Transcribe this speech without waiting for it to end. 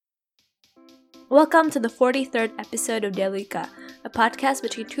Welcome to the 43rd episode of Delika, a podcast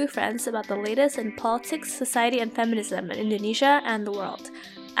between two friends about the latest in politics, society, and feminism in Indonesia and the world.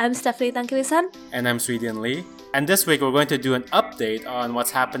 I'm Stephanie Tangkilisan. And I'm Sweden Lee. And this week we're going to do an update on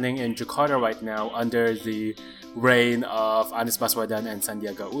what's happening in Jakarta right now under the reign of Anies Baswedan and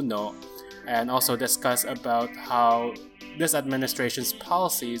Sandiaga Uno, and also discuss about how this administration's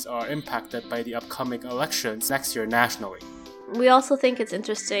policies are impacted by the upcoming elections next year nationally. We also think it's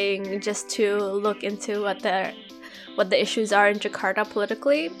interesting just to look into what the issues are in Jakarta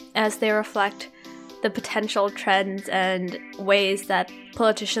politically as they reflect the potential trends and ways that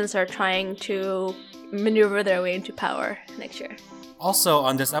politicians are trying to maneuver their way into power next year. Also,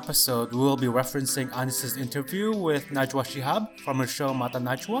 on this episode, we will be referencing Anies's interview with Najwa Shihab from her show Mata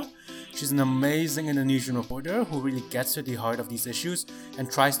Najwa. She's an amazing Indonesian reporter who really gets to the heart of these issues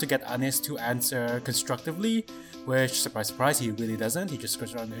and tries to get Anies to answer constructively, which, surprise, surprise, he really doesn't. He just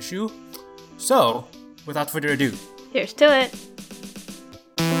skirts around the issue. So, without further ado, here's to it.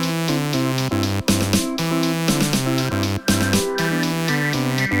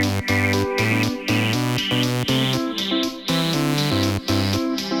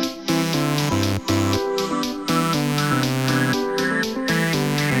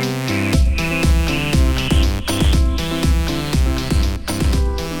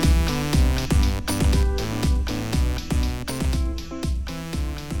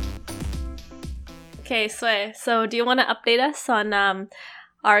 Okay, Sway, so do you want to update us on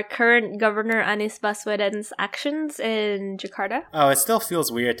our current governor Anies Baswedan's actions in Jakarta? Oh, it still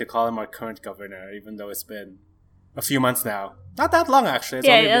feels weird to call him our current governor, even though it's been a few months now. Not that long, actually.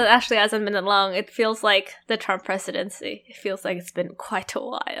 It actually hasn't been that long. It feels like the Trump presidency. It feels like it's been quite a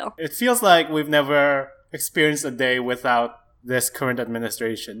while. It feels like we've never experienced a day without this current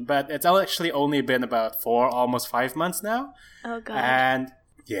administration. But it's actually only been about 4, almost 5 months now. Oh, God. And,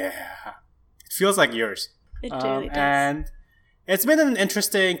 yeah, it feels like years. It really does. And it's been an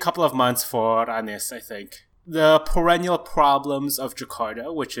interesting couple of months for Anies, I think. The perennial problems of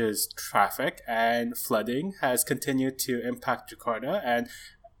Jakarta, which is traffic and flooding, has continued to impact Jakarta. And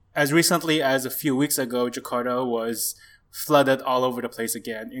as recently as a few weeks ago, Jakarta was flooded all over the place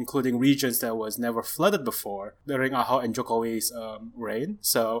again, including regions that was never flooded before during Ahok and Jokowi's reign.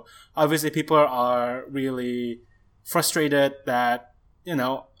 So obviously people are really frustrated that,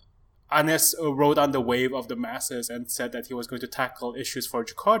 Anies rode on the wave of the masses and said that he was going to tackle issues for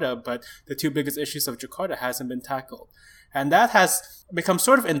Jakarta, but the two biggest issues of Jakarta hasn't been tackled. And that has become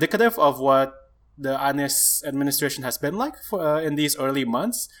sort of indicative of what the Anies administration has been like in these early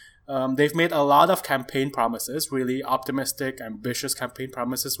months. They've made a lot of campaign promises, really optimistic, ambitious campaign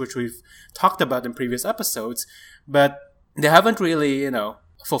promises, which we've talked about in previous episodes, but they haven't really,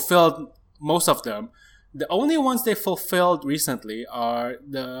 fulfilled most of them. The only ones they fulfilled recently are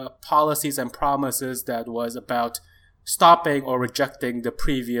the policies and promises that was about stopping or rejecting the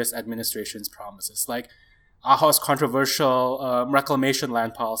previous administration's promises. Like Ahok's controversial reclamation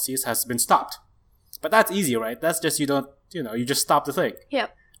land policies has been stopped. But that's easy, right? That's just, you just stop the thing.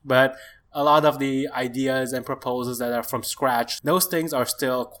 Yep. But a lot of the ideas and proposals that are from scratch, those things are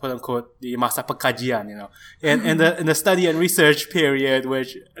still, quote unquote, the masa pengkajian, in the study and research period,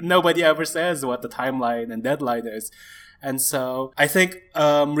 which nobody ever says what the timeline and deadline is. And so I think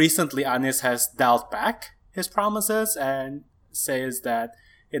recently Anies has dialed back his promises and says that,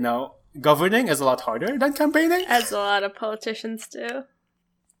 governing is a lot harder than campaigning. As a lot of politicians do.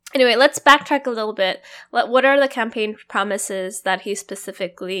 Anyway, let's backtrack a little bit. What are the campaign promises that he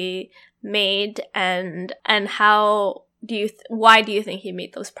specifically made, and how why do you think he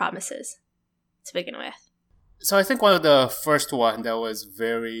made those promises to begin with? So I think one of the first one that was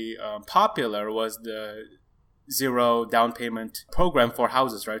very popular was the zero down payment program for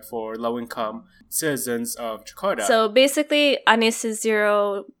houses, right, for low-income citizens of Jakarta. So basically, Anies'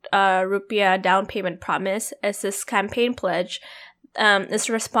 zero rupiah down payment promise is this campaign pledge. Is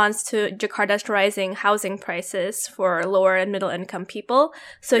a response to Jakarta's rising housing prices for lower and middle income people.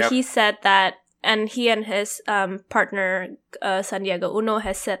 So Yep. He said that, and he and his partner Sandiaga Uno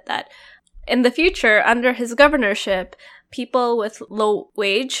has said that in the future, under his governorship, people with low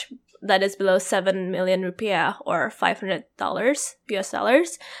wage, that is below 7 million rupiah or $500 US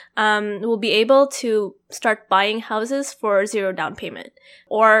dollars, will be able to start buying houses for zero down payment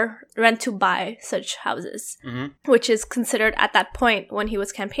or rent to buy such houses, which is considered at that point when he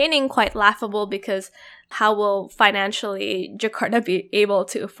was campaigning quite laughable because how will financially Jakarta be able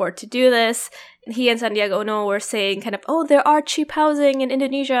to afford to do this? He and Sandiaga Uno were saying kind of, there are cheap housing in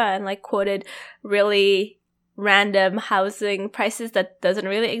Indonesia, and quoted really random housing prices that doesn't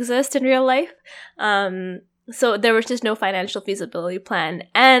really exist in real life. So there was just no financial feasibility plan.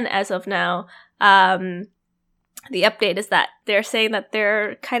 And as of now, The update is that they're saying that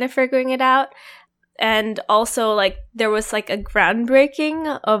they're kind of figuring it out. And also, like, there was like a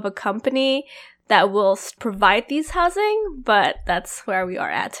groundbreaking of a company that will provide these housing, but that's where we are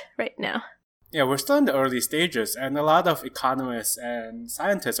at right now. Yeah, we're still in the early stages, and a lot of economists and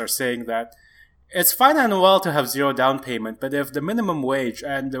scientists are saying that it's fine and well to have zero down payment, but if the minimum wage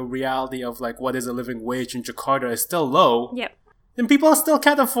and the reality of like what is a living wage in Jakarta is still low, Yep. then people still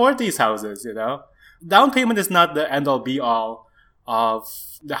can't afford these houses, you know? Down payment is not the end-all be-all of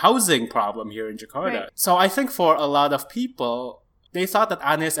the housing problem here in Jakarta. Right. So I think for a lot of people, they thought that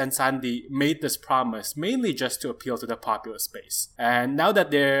Anies and Sandi made this promise mainly just to appeal to the populist base. And now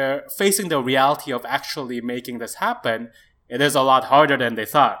that they're facing the reality of actually making this happen, it is a lot harder than they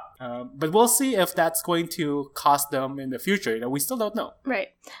thought. But we'll see if that's going to cost them in the future. You know, we still don't know. Right.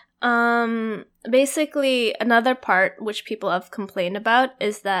 Basically, another part which people have complained about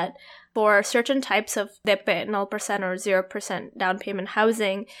is that for certain types of DP 0% or 0% down payment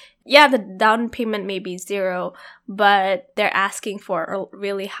housing, yeah, the down payment may be zero, but they're asking for a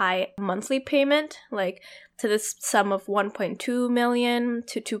really high monthly payment, like to the sum of 1.2 million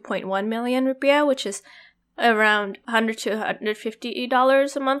to 2.1 million rupiah, which is around $100 to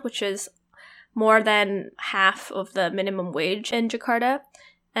 $150 a month, which is more than half of the minimum wage in Jakarta.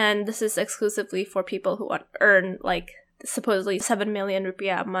 And this is exclusively for people who earn like supposedly 7 million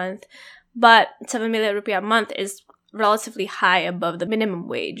rupiah a month. But 7 million rupiah a month is relatively high above the minimum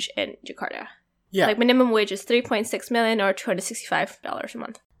wage in Jakarta. Yeah. Like minimum wage is 3.6 million or $265 a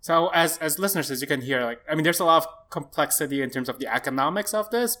month. So as listeners, as you can hear, like, I mean, there's a lot of complexity in terms of the economics of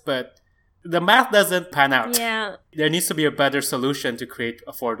this, but the math doesn't pan out. Yeah. There needs to be a better solution to create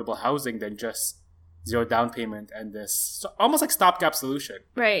affordable housing than just zero down payment and this almost like stopgap solution.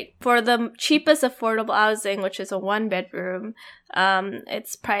 Right. For the cheapest affordable housing, which is a 1-bedroom,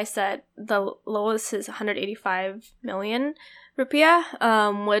 it's priced at the lowest is 185 million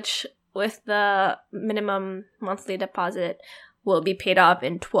rupiah, which with the minimum monthly deposit will be paid off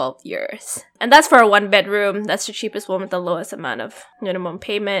in 12 years. And that's for a 1-bedroom. That's the cheapest one with the lowest amount of minimum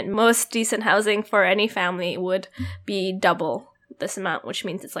payment. Most decent housing for any family would be double this amount, which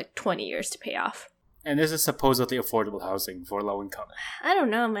means it's like 20 years to pay off. And this is supposedly affordable housing for low income. I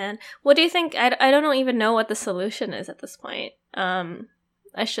don't know, man. What do you think? I don't even know what the solution is at this point.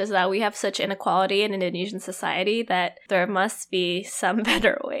 It's just that we have such inequality in Indonesian society that there must be some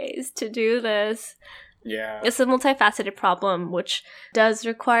better ways to do this. Yeah. It's a multifaceted problem, which does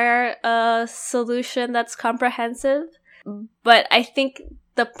require a solution that's comprehensive. But I think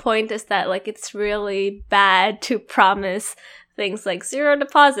the point is that, like, it's really bad to promise things like zero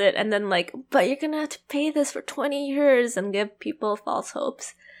deposit and then, like, but you're gonna have to pay this for 20 years and give people false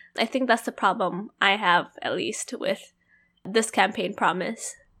hopes. I think that's the problem I have, at least, with this campaign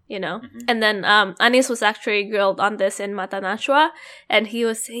promise. You know? Mm-hmm. And then Anies was actually grilled on this in Mata Najwa, and he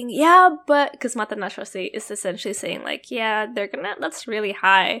was saying, yeah, but because Mata Najwa is essentially saying, like, yeah, that's really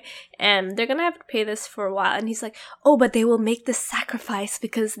high, and they're gonna have to pay this for a while. And he's like, oh, but they will make this sacrifice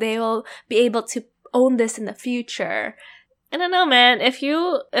because they will be able to own this in the future. I don't know, man. If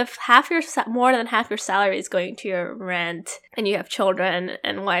more than half your salary is going to your rent, and you have children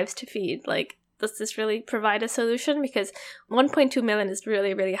and wives to feed, like, does this really provide a solution? Because 1.2 million is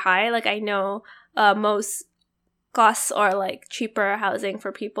really, really high. Like, I know most costs or like cheaper housing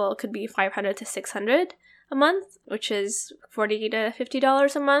for people could be 500 to 600 a month, which is $40 to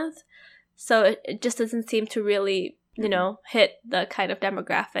 $50 a month. So it just doesn't seem to really, you know, hit the kind of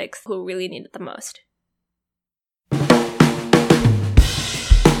demographics who really need it the most.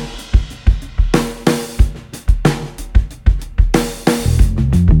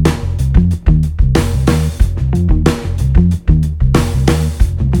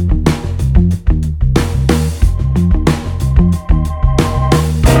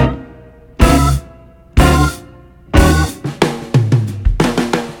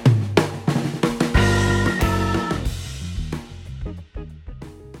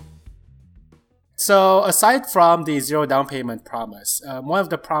 So aside from the zero down payment promise, one of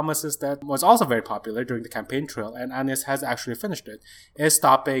the promises that was also very popular during the campaign trail, and Anies has actually finished it, is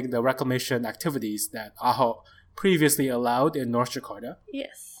stopping the reclamation activities that Ahok previously allowed in North Jakarta.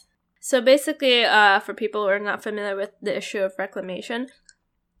 Yes. So basically, for people who are not familiar with the issue of reclamation,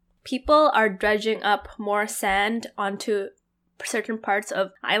 people are dredging up more sand onto certain parts of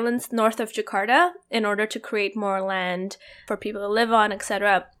islands north of Jakarta in order to create more land for people to live on,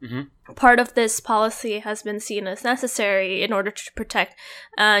 etc. Mm-hmm. Part of this policy has been seen as necessary in order to protect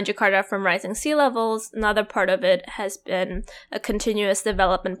Jakarta from rising sea levels. Another part of it has been a continuous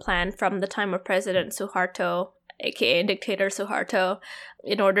development plan from the time of President Suharto aka dictator Suharto,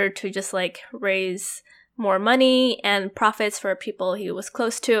 in order to just like raise more money and profits for people he was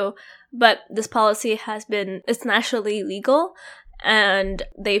close to. But this policy it's nationally legal, and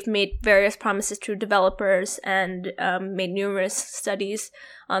they've made various promises to developers and made numerous studies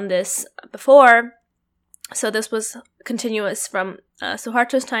on this before. So this was continuous from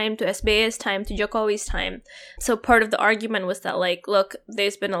Suharto's time to SBA's time to Jokowi's time. So part of the argument was that, like, look,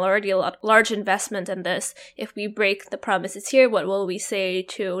 there's been already a large investment in this. If we break the promises here, what will we say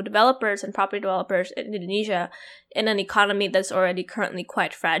to developers and property developers in Indonesia in an economy that's already currently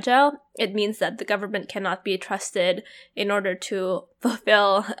quite fragile? It means that the government cannot be trusted in order to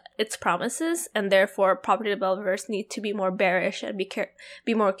fulfill its promises, and therefore property developers need to be more bearish and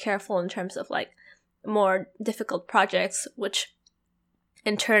be more careful in terms of like more difficult projects, which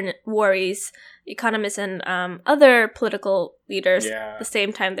in turn worries economists and other political leaders. Yeah. At the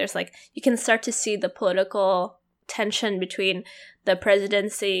same time, there's like, you can start to see the political tension between the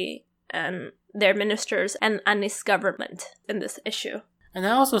presidency and their ministers and Anies' government in this issue. And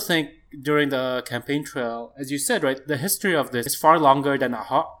I also think during the campaign trail, as you said, right, the history of this is far longer than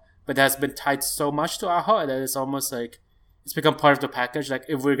Ahok, but has been tied so much to Ahok that it's almost like it's become part of the package. Like,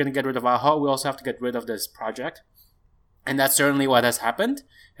 if we're going to get rid of Ahok, we also have to get rid of this project. And that's certainly what has happened.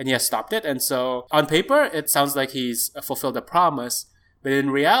 And he has stopped it. And so, on paper, it sounds like he's fulfilled the promise. But in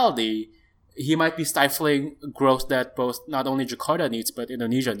reality, he might be stifling growth that both not only Jakarta needs, but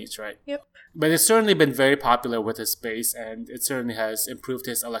Indonesia needs, right? Yep. But it's certainly been very popular with his base. And it certainly has improved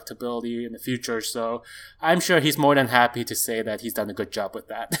his electability in the future. So, I'm sure he's more than happy to say that he's done a good job with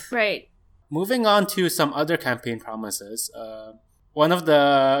that. Right. Moving on to some other campaign promises. One of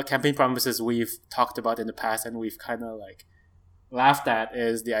the campaign promises we've talked about in the past and we've kind of like laughed at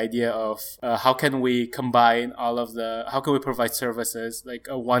is the idea of how can we combine how can we provide services, like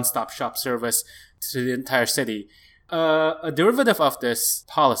a one-stop shop service to the entire city. A derivative of this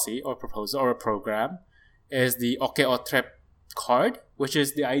policy or proposal or a program is the OKO Trip card, which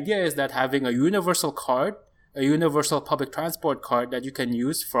is the idea is that having a universal card, a universal public transport card that you can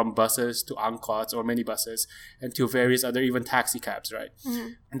use from buses to angkots or minibuses and to various other even taxi cabs, right? Mm-hmm.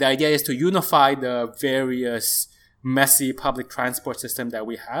 And the idea is to unify the various messy public transport system that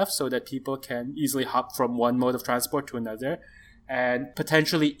we have so that people can easily hop from one mode of transport to another and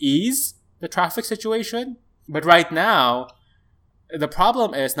potentially ease the traffic situation. But right now, the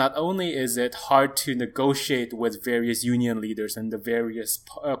problem is not only is it hard to negotiate with various union leaders and the various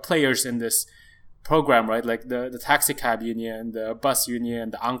players in this program, right? Like the taxi cab union, the bus union,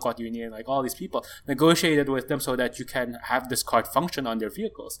 the angkot union, like all these people negotiated with them so that you can have this card function on their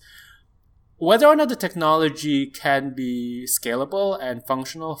vehicles. Whether or not the technology can be scalable and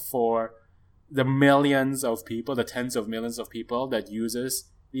functional for the millions of people, the tens of millions of people that uses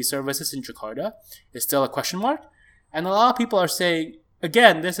these services in Jakarta is still a question mark. And a lot of people are saying,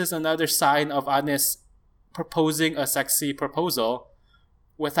 again, this is another sign of Anies proposing a sexy proposal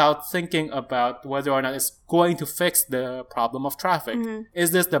without thinking about whether or not it's going to fix the problem of traffic. Mm-hmm. Is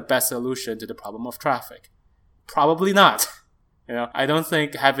this the best solution to the problem of traffic? Probably not. I don't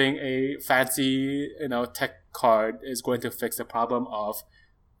think having a fancy, tech card is going to fix the problem of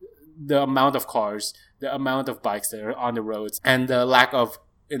the amount of cars, the amount of bikes that are on the roads, and the lack of,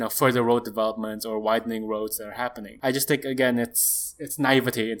 further road developments or widening roads that are happening. I just think, again, it's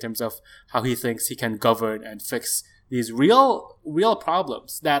naivety in terms of how he thinks he can govern and fix these real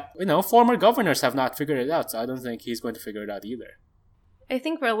problems that, former governors have not figured it out. So I don't think he's going to figure it out either. I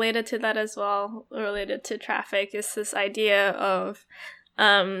think related to that as well, related to traffic, is this idea of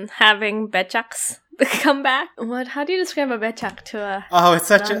having becaks come back. How do you describe a becak to a it's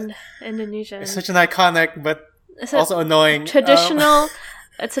such Indonesian? It's such an iconic but also annoying traditional.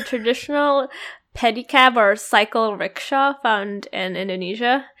 It's a traditional pedicab or cycle rickshaw found in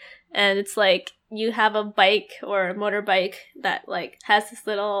Indonesia, and it's like you have a bike or a motorbike that like has this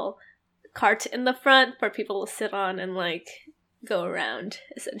little cart in the front for people to sit on and like go around,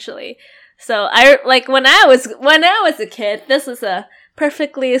 essentially. So I like when I was a kid, this was a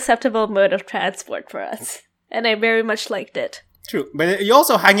perfectly acceptable mode of transport for us, and I very much liked it. True, but you're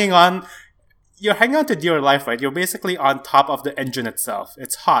also hanging on to dear life, right? You're basically on top of the engine itself.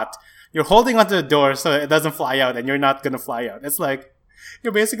 It's hot. You're holding onto the door so it doesn't fly out, and you're not gonna fly out. It's like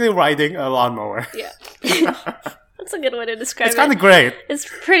you're basically riding a lawnmower. Yeah. That's a good way to describe it. It's kind of great. It's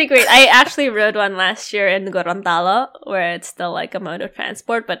pretty great. I actually rode one last year in Gorontalo, where it's still like a mode of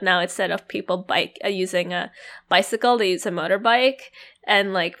transport, but now instead of people using a bicycle, they use a motorbike.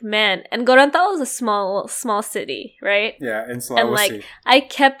 And like, man, and Gorontalo is a small city, right? Yeah, in Sulawesi. And like, I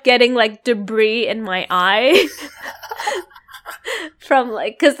kept getting like debris in my eye. From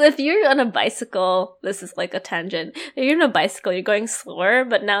like, because if you're on a bicycle, this is like a tangent. If you're on a bicycle, you're going slower,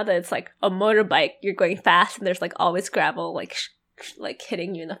 but now that it's like a motorbike, you're going fast, and there's like always gravel, like like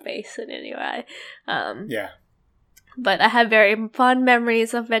hitting you in the face and in your eye. Yeah. But I have very fond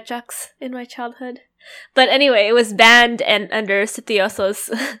memories of becaks in my childhood. But anyway, it was banned and under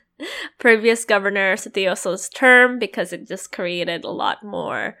Sutioso's previous governor Sutioso's term because it just created a lot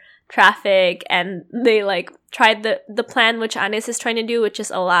more traffic, and they like tried the plan which Anies is trying to do, which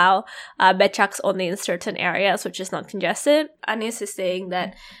is allow becaks only in certain areas which is not congested. Anies is saying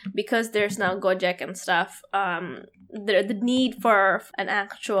that because there's now Gojek and stuff, the need for an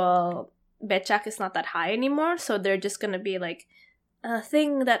actual becak is not that high anymore, so they're just gonna be like a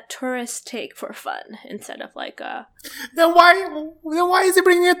thing that tourists take for fun instead of like a. Then why is he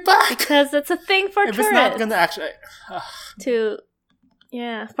bringing it back? Because it's a thing for if tourists. It's not gonna actually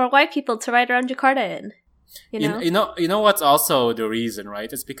for white people to ride around Jakarta in. You know what's also the reason,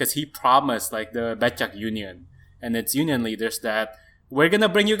 right? It's because he promised like the becak union and its union leaders that we're gonna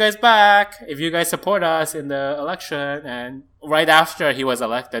bring you guys back if you guys support us in the election. And right after he was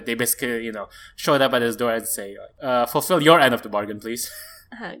elected, they basically, showed up at his door and say, fulfill your end of the bargain, please.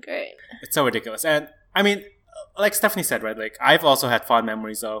 Great. It's so ridiculous. And I mean, like Stephanie said, right? Like I've also had fond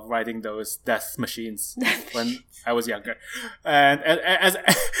memories of riding those death machines when I was younger. And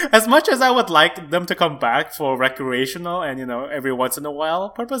as much as I would like them to come back for recreational and, every once in a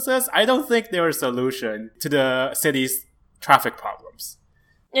while purposes, I don't think they're a solution to the city's traffic problems.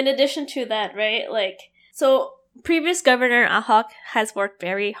 In addition to that, right? Like, so previous governor Ahok has worked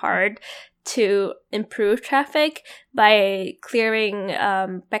very hard to improve traffic by clearing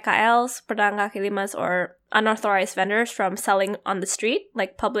PKLs, pedagang kaki limas, or unauthorized vendors from selling on the street,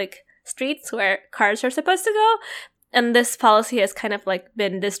 like public streets where cars are supposed to go. And this policy has kind of like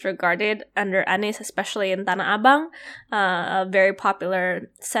been disregarded under Anies, especially in Tanah Abang, a very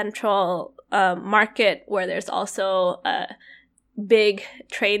popular central market where there's also a big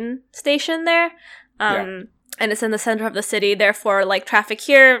train station there. And it's in the center of the city. Therefore, like traffic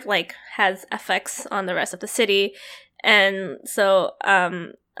here, like has effects on the rest of the city. And so,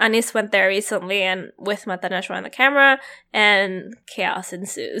 Anies went there recently and with Mata Najwa on the camera, and chaos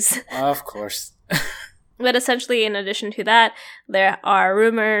ensues. Of course. But essentially, in addition to that, there are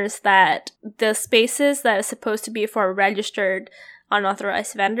rumors that the spaces that are supposed to be for registered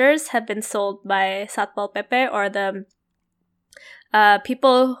unauthorized vendors have been sold by Satpol PP, or the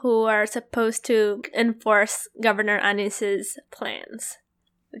people who are supposed to enforce Governor Anies's plans,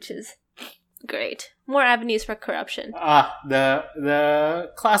 which is great. More avenues for corruption.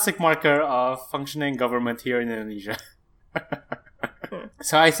 The classic marker of functioning government here in Indonesia.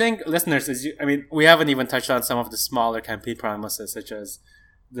 So I think, listeners, we haven't even touched on some of the smaller campaign promises, such as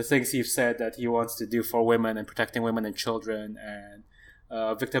the things he's said that he wants to do for women and protecting women and children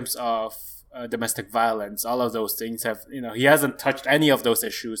and victims of domestic violence. All of those things have, he hasn't touched any of those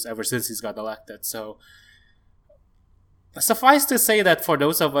issues ever since he's got elected. So suffice to say that for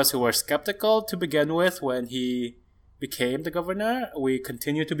those of us who were skeptical to begin with when he became the governor, we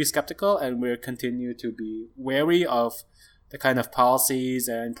continue to be skeptical, and we continue to be wary of the kind of policies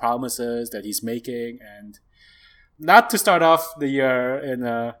and promises that he's making, and not to start off the year in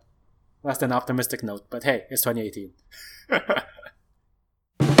a less than optimistic note, but hey, it's 2018.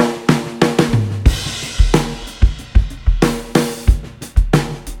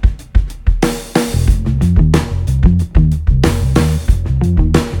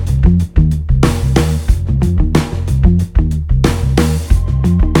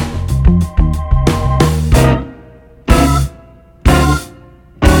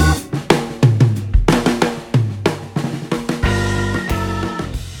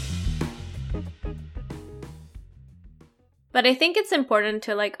 But I think it's important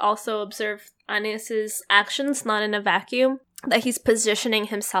to like also observe Anies's actions not in a vacuum, that he's positioning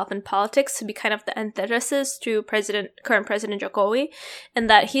himself in politics to be kind of the antithesis to current President Jokowi, and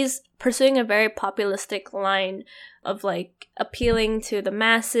that he's pursuing a very populistic line of like appealing to the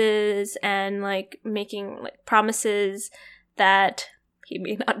masses and like making like promises that he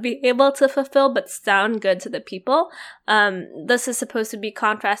may not be able to fulfill but sound good to the people. This is supposed to be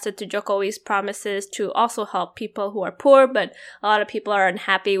contrasted to Jokowi's promises to also help people who are poor, but a lot of people are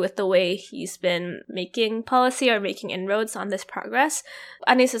unhappy with the way he's been making policy or making inroads on this progress.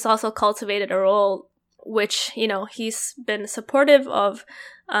 Anies has also cultivated a role which, he's been supportive of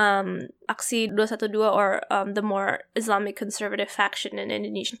Aksi 212, or the more Islamic conservative faction in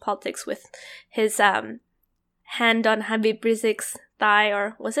Indonesian politics, with his hand on Habib Rizik's thigh,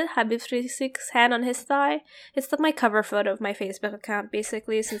 or was it Habib Rizik's hand on his thigh? It's my cover photo of my Facebook account,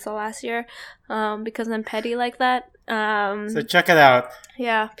 basically, since the last year, because I'm petty like that. So check it out.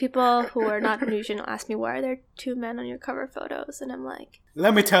 Yeah, people who are not Indonesian will ask me, why are there two men on your cover photos? And I'm like...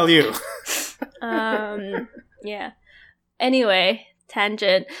 Let me tell you. Yeah. Anyway,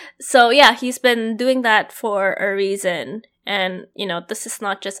 tangent. So yeah, he's been doing that for a reason. And, this is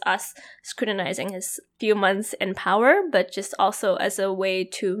not just us scrutinizing his few months in power, but just also as a way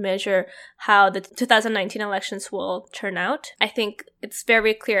to measure how the 2019 elections will turn out. I think it's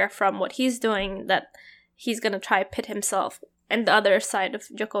very clear from what he's doing that he's going to try pit himself, and the other side of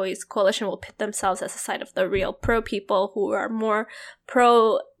Jokowi's coalition will pit themselves as a side of the real pro-people who are more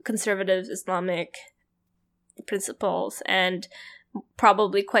pro-conservative Islamic principles and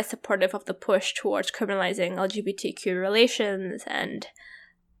probably quite supportive of the push towards criminalizing LGBTQ relations and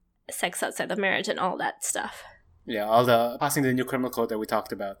sex outside of marriage and all that stuff. Yeah, all the passing the new criminal code that we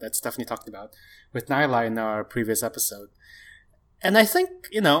talked about, that Stephanie talked about with Naila in our previous episode. And I think,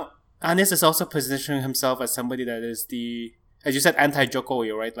 Anies is also positioning himself as somebody that is as you said,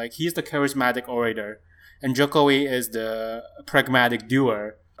 anti-Jokowi, right? Like, he's the charismatic orator, and Jokowi is the pragmatic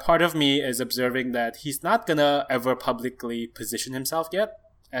doer. Part of me is observing that he's not gonna ever publicly position himself yet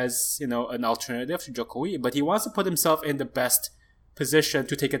as, an alternative to Jokowi, but he wants to put himself in the best position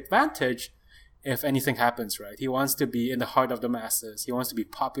to take advantage if anything happens, right? He wants to be in the heart of the masses. He wants to be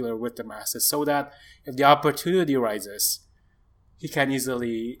popular with the masses so that if the opportunity arises, he can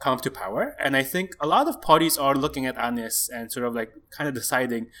easily come to power. And I think a lot of parties are looking at Anies and sort of like kind of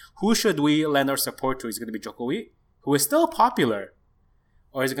deciding who should we lend our support to. Is it going to be Jokowi, who is still popular?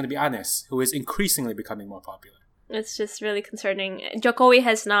 Or is it going to be Anies, who is increasingly becoming more popular? It's just really concerning. Jokowi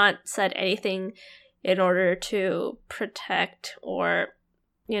has not said anything in order to protect or,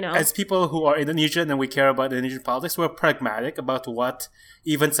 As people who are Indonesian and we care about Indonesian politics, we're pragmatic about what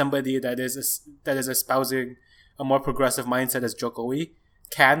even somebody that is espousing a more progressive mindset as Jokowi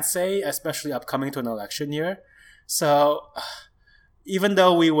can say, especially upcoming to an election year. So even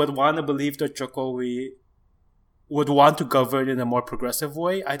though we would want to believe that Jokowi would want to govern in a more progressive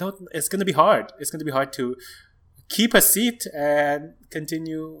way, it's going to be hard. It's going to be hard to keep a seat and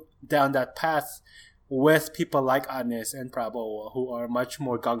continue down that path with people like Anies and Prabowo, who are much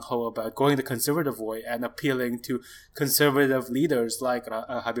more gung-ho about going the conservative way and appealing to conservative leaders like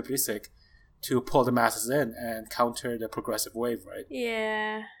Habib Rizieq to pull the masses in and counter the progressive wave, right?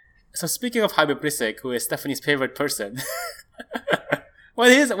 Yeah. So speaking of Habib Rizieq, who is Stephanie's favorite person,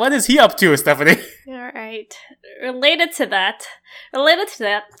 what is he up to, Stephanie? All right. Related to that,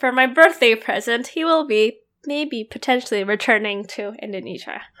 for my birthday present, he will be potentially returning to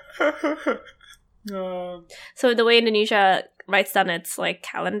Indonesia. So the way Indonesia writes down its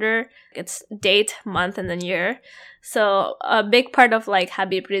calendar, it's date, month, and then year. So a big part of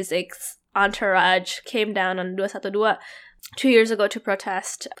Habib Rizieq's entourage came down on 212 2 years ago to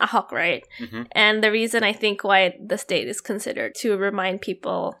protest Ahok, right? Mm-hmm. And the reason I think why this date is considered to remind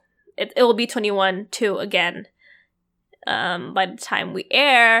people, it will be 21/2 again by the time we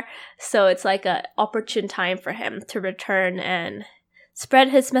air. So it's like an opportune time for him to return and spread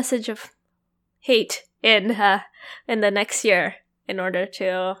his message of hate in the next year in order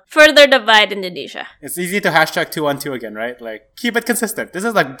to further divide Indonesia. It's easy to hashtag 212 again, right? Like, keep it consistent. This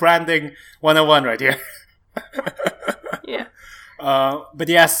is like branding 101 right here. Yeah. But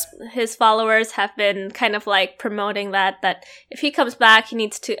yes, his followers have been kind of promoting that if he comes back,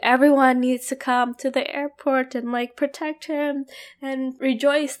 everyone needs to come to the airport and protect him and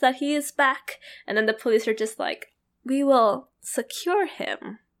rejoice that he is back. And then the police are just we will secure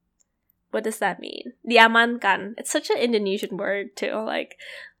him. What does that mean? Diamankan. It's such an Indonesian word too.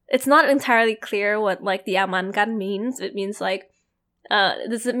 It's not entirely clear what diamankan means. It means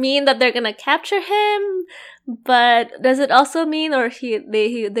does it mean that they're gonna capture him? But does it also mean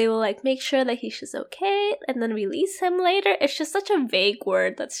they will make sure that he's just okay and then release him later? It's just such a vague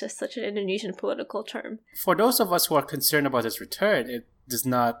word. That's just such an Indonesian political term. For those of us who are concerned about his return, it does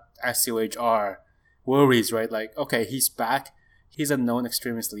not assuage our worries, right? Okay, he's back. He's a known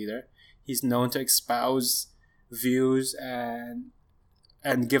extremist leader. He's known to espouse views and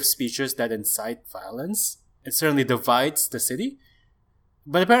give speeches that incite violence. It certainly divides the city.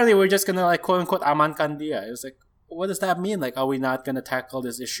 But apparently we're just gonna quote-unquote amankan dia. It's what does that mean? Are we not gonna tackle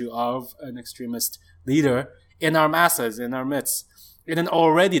this issue of an extremist leader in our masses, in our midst, in an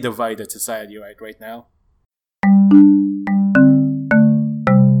already divided society right now?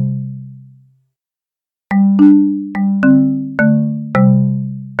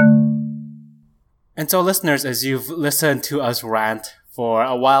 And so, listeners, as you've listened to us rant for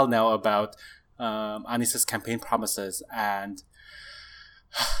a while now about Anies's campaign promises and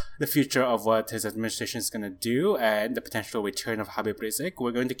the future of what his administration is going to do and the potential return of Habib Rizieq.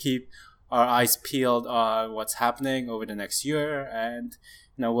 We're going to keep our eyes peeled on what's happening over the next year, and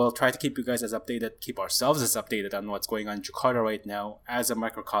we'll try to keep you guys as updated, keep ourselves as updated on what's going on in Jakarta right now as a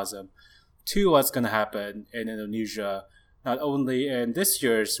microcosm to what's going to happen in Indonesia, not only in this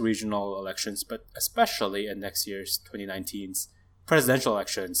year's regional elections, but especially in next year's 2019's presidential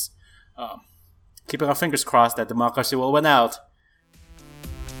elections. Keeping our fingers crossed that democracy will win out.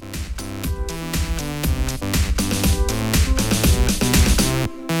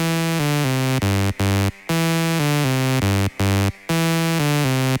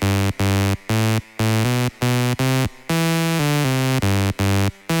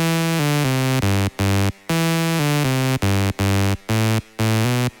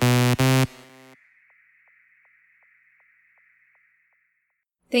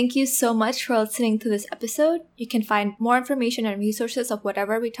 Thank you so much for listening to this episode. You can find more information and resources of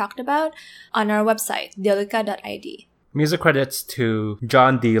whatever we talked about on our website, dialogika.id. Music credits to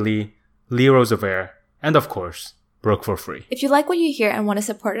John Dealey, Lee Roosevelt, and of course, Broke for Free. If you like what you hear and want to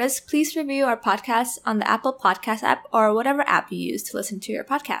support us, please review our podcast on the Apple Podcast app or whatever app you use to listen to your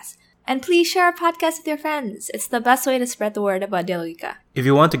podcast. And please share our podcast with your friends. It's the best way to spread the word about Dialogika. If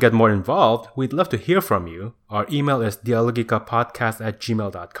you want to get more involved, we'd love to hear from you. Our email is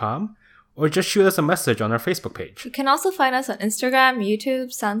dialogikapodcast@gmail.com, or just shoot us a message on our Facebook page. You can also find us on Instagram,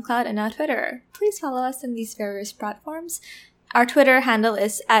 YouTube, SoundCloud, and now Twitter. Please follow us on these various platforms. Our Twitter handle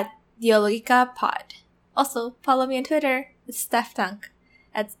is @dialogikapod. Also, follow me on Twitter. It's Steph Tank.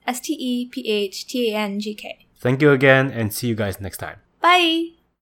 That's STEPHTANGK. Thank you again, and see you guys next time. Bye!